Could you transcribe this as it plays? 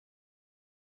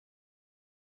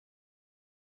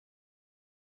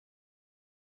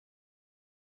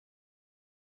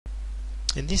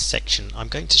In this section I'm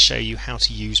going to show you how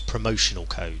to use promotional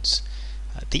codes.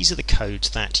 These are the codes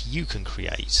that you can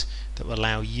create that will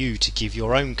allow you to give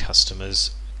your own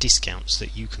customers discounts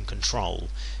that you can control.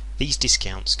 These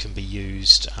discounts can be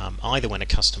used either when a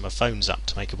customer phones up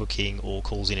to make a booking or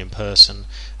calls in person,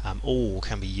 or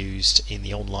can be used in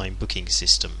the online booking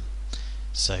system.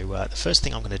 So the first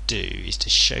thing I'm going to do is to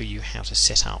show you how to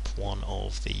set up one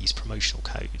of these promotional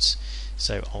codes.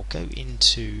 So I'll go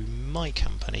into my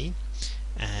company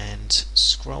and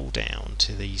scroll down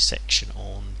to the section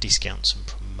on discounts and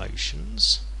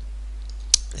promotions.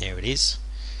 There it is,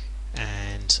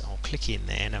 and I'll click in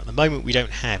there. Now at the moment we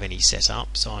don't have any set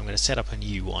up, so I'm going to set up a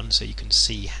new one so you can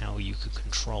see how you can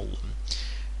control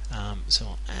them. So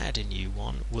I'll add a new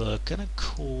one. We're going to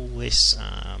call this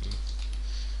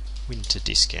winter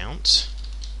discount,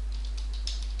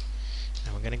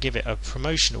 and we're going to give it a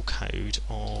promotional code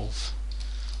of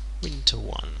winter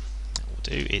 1. That will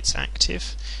do. It's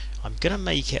active. I'm going to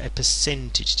make it a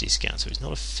percentage discount, so it's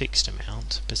not a fixed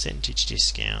amount. Percentage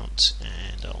discount,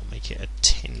 and I'll make it a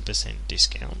 10%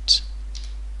 discount.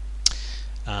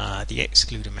 The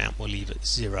exclude amount we'll leave at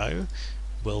 0.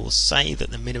 We'll say that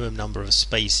the minimum number of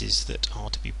spaces that are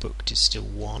to be booked is still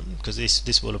 1, because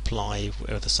this will apply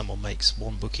whether someone makes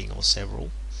one booking or several.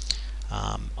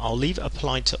 I'll leave it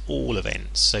applied to all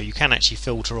events, so you can actually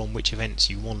filter on which events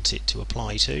you want it to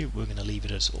apply to. We're going to leave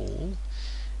it as all,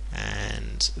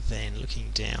 and then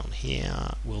looking down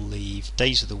here we'll leave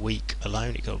days of the week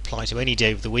alone. It can apply to any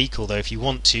day of the week, although if you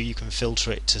want to you can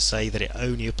filter it to say that it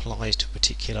only applies to a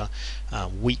particular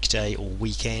weekday or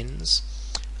weekends.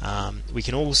 We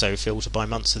can also filter by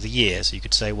months of the year, so you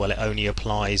could say, well, it only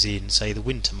applies in, say, the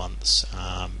winter months,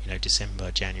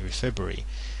 December, January, February.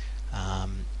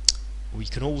 We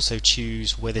can also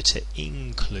choose whether to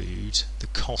include the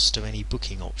cost of any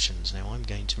booking options. Now I'm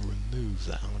going to remove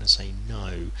that. I'm going to say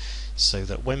no, so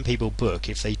that when people book,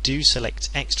 if they do select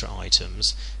extra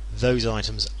items, those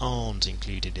items aren't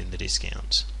included in the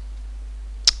discount.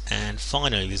 And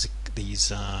finally, there's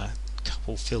these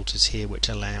couple filters here which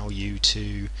allow you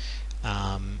to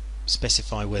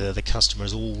specify whether the customer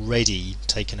has already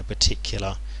taken a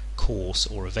particular course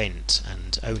or event,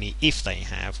 and only if they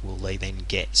have will they then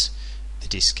get the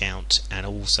discount. And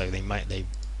also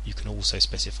you can also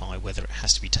specify whether it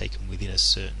has to be taken within a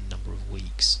certain number of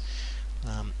weeks.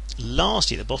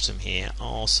 Lastly, at the bottom here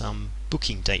are some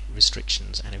booking date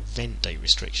restrictions and event date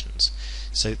restrictions.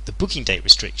 So the booking date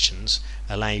restrictions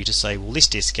allow you to say, well, this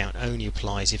discount only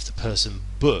applies if the person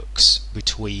books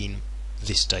between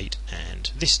this date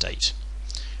and this date.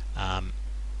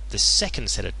 The second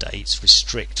set of dates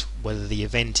restrict whether the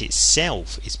event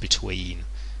itself is between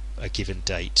a given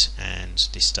date and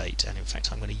this date, and in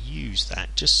fact I'm going to use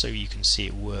that just so you can see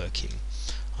it working.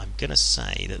 I'm going to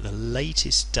say that the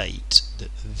latest date that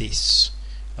this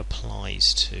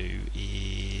applies to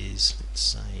is, let's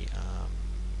say,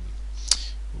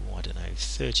 I don't know,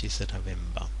 30th of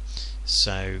November.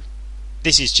 So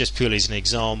this is just purely as an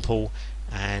example,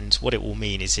 and what it will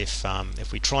mean is if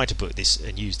we try to book this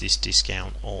and use this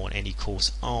discount on any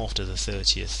course after the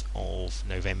 30th of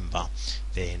November,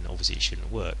 then obviously it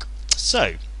shouldn't work.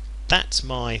 So that's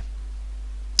my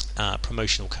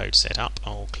promotional code set up.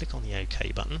 I'll click on the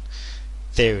OK button.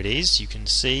 There it is. You can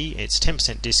see it's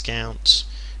 10% discount.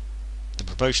 The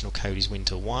promotional code is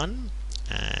winter 1,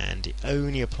 and it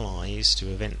only applies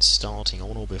to events starting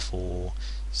on or before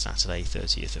Saturday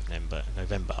 30th of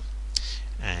November,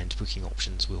 and booking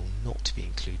options will not be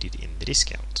included in the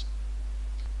discount.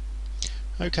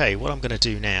 Okay, what I'm going to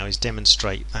do now is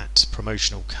demonstrate that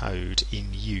promotional code in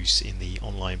use in the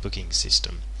online booking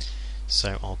system.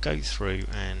 So I'll go through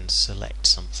and select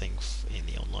something in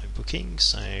the online booking.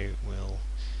 So we'll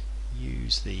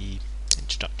use the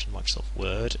introduction to Microsoft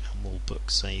Word, and we'll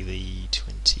book, say, the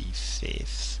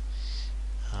 25th,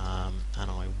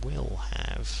 and I will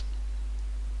have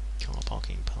car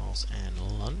parking pass and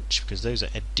lunch, because those are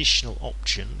additional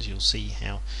options. You'll see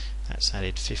how that's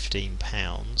added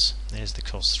 £15. There's the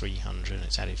cost 300, and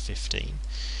it's added 15.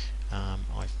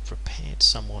 I've prepared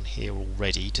someone here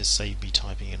already to save me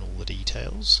typing in all the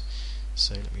details,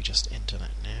 so let me just enter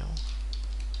that now.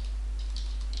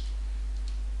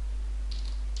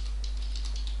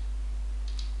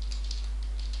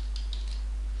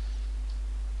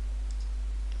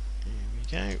 There we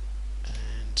go,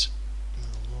 and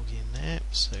we'll log in there.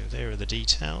 So there are the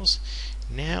details.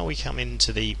 Now we come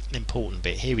into the important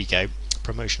bit. Here we go.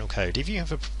 Promotional code. If you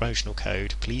have a promotional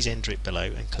code, please enter it below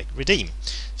and click redeem.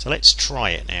 So let's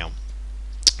try it now.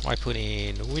 I put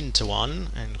in winter 1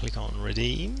 and click on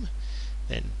redeem,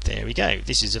 then there we go.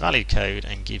 This is a valid code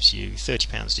and gives you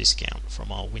 £30 discount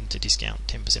from our winter discount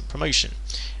 10% promotion.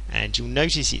 And you'll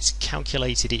notice it's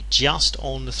calculated it just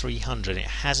on the 300. It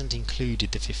hasn't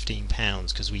included the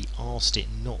 £15 because we asked it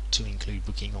not to include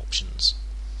booking options.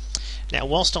 Now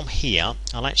whilst I'm here,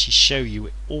 I'll actually show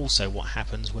you also what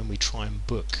happens when we try and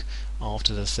book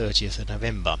after the 30th of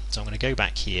November. So I'm going to go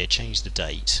back here, change the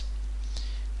date,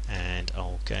 and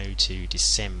I'll go to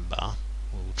December.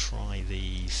 We'll try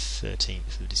the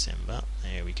 13th of December.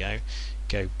 There we go.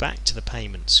 Go back to the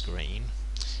payment screen.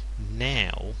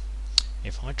 Now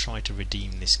if I try to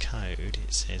redeem this code,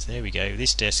 it says, there we go,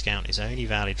 this discount is only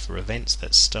valid for events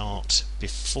that start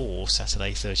before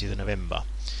Saturday 30th of November.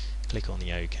 Click on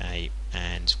the OK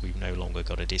and we've no longer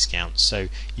got a discount. So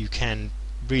you can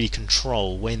really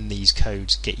control when these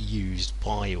codes get used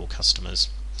by your customers.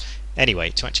 Anyway,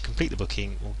 to actually complete the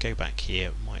booking, we'll go back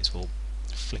here. Might as well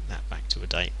flick that back to a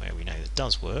date where we know that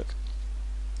does work.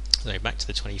 So back to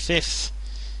the 25th,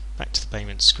 back to the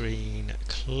payment screen,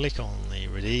 click on the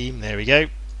redeem, there we go.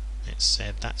 It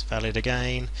said that's valid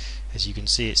again. As you can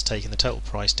see, it's taken the total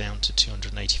price down to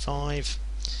 $285.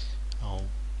 I'll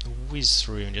whiz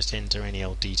through and just enter any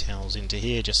old details into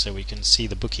here just so we can see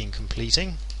the booking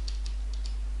completing.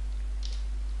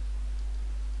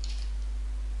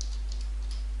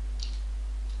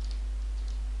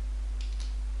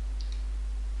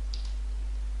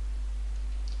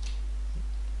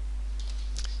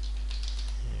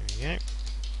 Go.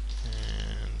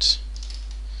 And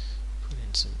put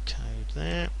in some code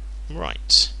there.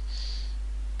 Right.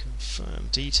 Confirm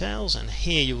details, and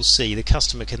here you'll see the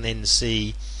customer can then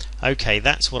see, okay,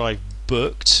 that's what I've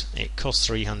booked. It costs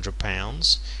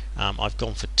 £300. I've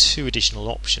gone for 2 additional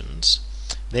options.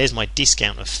 There's my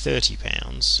discount of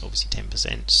 £30, obviously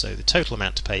 10%. So the total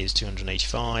amount to pay is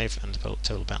 $285, and the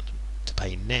total amount to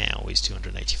pay now is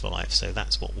 $285. So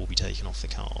that's what will be taken off the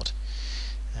card.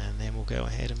 And then we'll go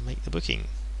ahead and make the booking,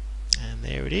 and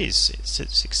there it is. It's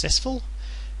successful.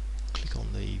 Click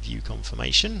on the view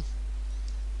confirmation,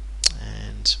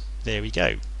 and there we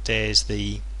go. There's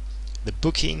the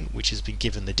booking, which has been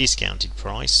given the discounted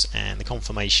price, and the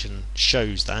confirmation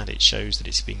shows that. It shows that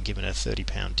it's been given a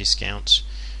 £30 discount,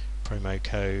 promo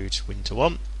code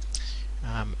winter1,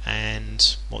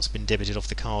 and what's been debited off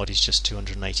the card is just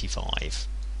 $285.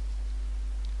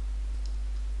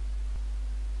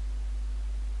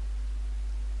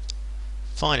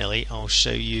 Finally, I'll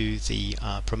show you the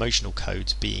promotional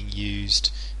codes being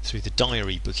used through the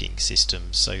diary booking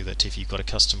system, so that if you've got a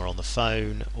customer on the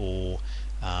phone or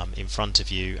in front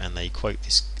of you and they quote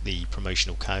the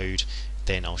promotional code,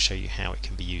 then I'll show you how it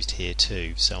can be used here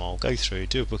too. So I'll go through,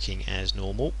 do a booking as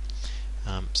normal.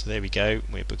 So there we go,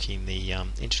 we're booking the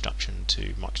introduction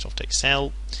to Microsoft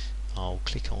Excel. I'll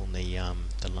click on the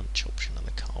lunch option and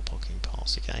the car parking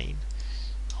pass again.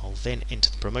 I'll then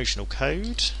enter the promotional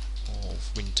code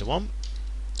of winter1,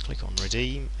 click on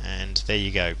redeem, and there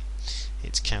you go.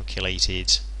 It's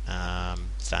calculated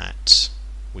that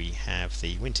we have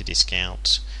the winter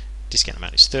discount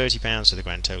amount is £30, so the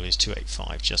grand total is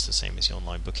 $285, just the same as the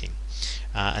online booking.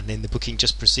 And then the booking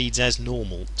just proceeds as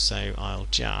normal. So I'll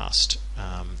just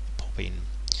pop in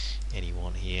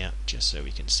anyone here just so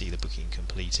we can see the booking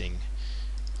completing.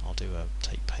 I'll do a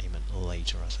take payment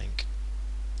later, I think.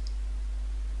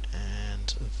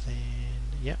 And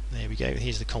then, yep, there we go.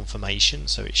 Here's the confirmation.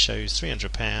 So it shows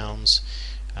 £300.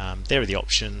 There are the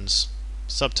options.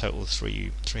 Subtotal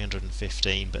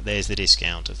 315, but there's the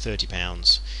discount of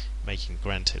 £30, making a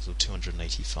grand total of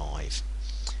 $285.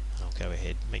 I'll go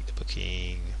ahead, make the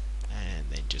booking, and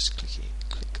then just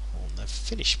click on the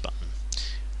finish button.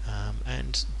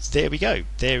 And there we go.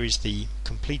 There is the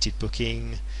completed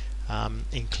booking,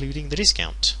 including the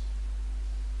discount.